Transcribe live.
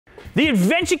The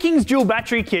Adventure King's dual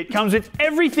battery kit comes with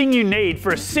everything you need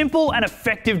for a simple and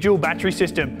effective dual battery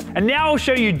system. And now I'll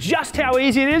show you just how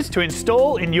easy it is to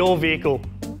install in your vehicle.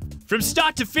 From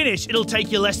start to finish, it'll take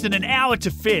you less than an hour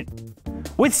to fit.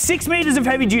 With 6 meters of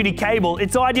heavy duty cable,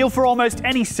 it's ideal for almost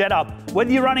any setup, whether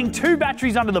you're running 2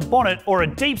 batteries under the bonnet or a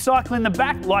deep cycle in the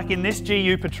back like in this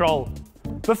GU Patrol.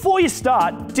 Before you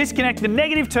start, disconnect the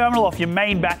negative terminal off your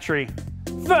main battery.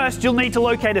 First, you'll need to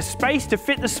locate a space to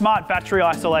fit the smart battery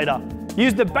isolator.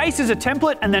 Use the base as a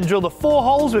template and then drill the 4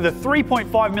 holes with a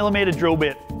 3.5mm drill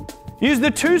bit. Use the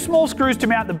 2 small screws to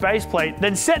mount the base plate,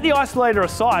 then set the isolator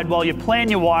aside while you plan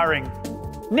your wiring.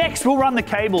 Next, we'll run the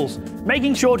cables,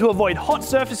 making sure to avoid hot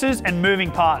surfaces and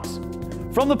moving parts.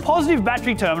 From the positive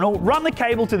battery terminal, run the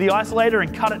cable to the isolator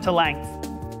and cut it to length.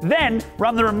 Then,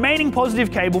 run the remaining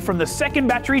positive cable from the second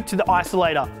battery to the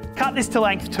isolator. Cut this to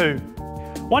length too.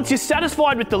 Once you're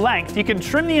satisfied with the length, you can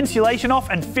trim the insulation off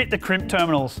and fit the crimp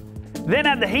terminals. Then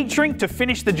add the heat shrink to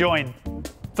finish the join.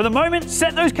 For the moment,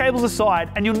 set those cables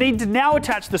aside and you'll need to now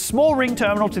attach the small ring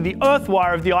terminal to the earth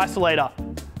wire of the isolator.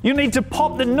 You'll need to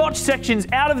pop the notch sections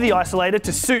out of the isolator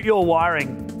to suit your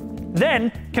wiring. Then,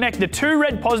 connect the 2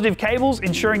 red positive cables,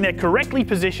 ensuring they're correctly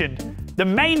positioned. The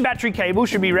main battery cable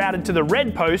should be routed to the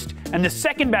red post and the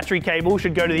second battery cable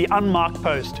should go to the unmarked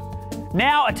post.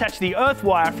 Now attach the earth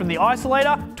wire from the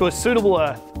isolator to a suitable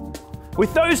earth.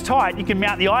 With those tight, you can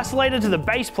mount the isolator to the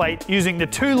base plate using the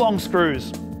 2 long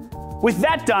screws. With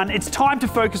that done, it's time to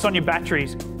focus on your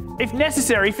batteries. If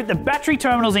necessary, fit the battery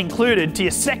terminals included to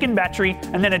your second battery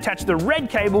and then attach the red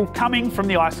cable coming from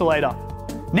the isolator.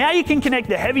 Now you can connect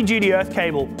the heavy-duty earth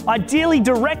cable, ideally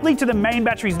directly to the main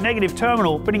battery's negative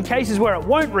terminal, but in cases where it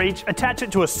won't reach, attach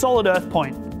it to a solid earth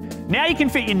point. Now you can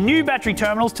fit your new battery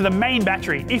terminals to the main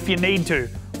battery if you need to,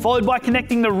 followed by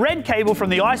connecting the red cable from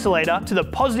the isolator to the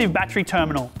positive battery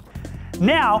terminal.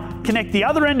 Now, connect the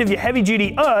other end of your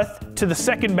heavy-duty earth to the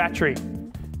second battery.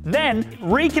 Then,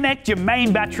 reconnect your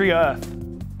main battery earth.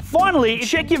 Finally,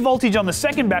 check your voltage on the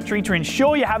second battery to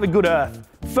ensure you have a good earth.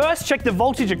 First, check the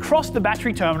voltage across the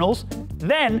battery terminals,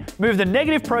 then move the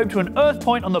negative probe to an earth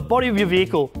point on the body of your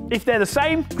vehicle. If they're the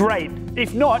same, great.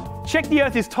 If not, check the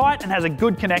earth is tight and has a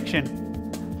good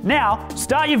connection. Now,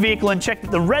 start your vehicle and check that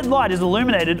the red light is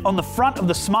illuminated on the front of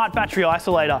the smart battery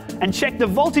isolator, and check the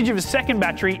voltage of the second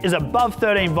battery is above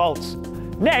 13 volts.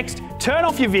 Next, turn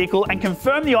off your vehicle and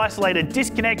confirm the isolator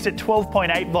disconnects at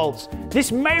 12.8 volts.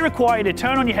 This may require you to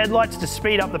turn on your headlights to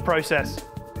speed up the process.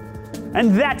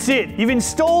 And that's it. You've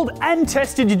installed and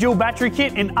tested your dual battery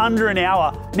kit in under an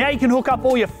hour. Now you can hook up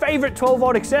all your favourite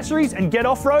 12-volt accessories and get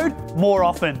off-road more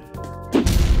often.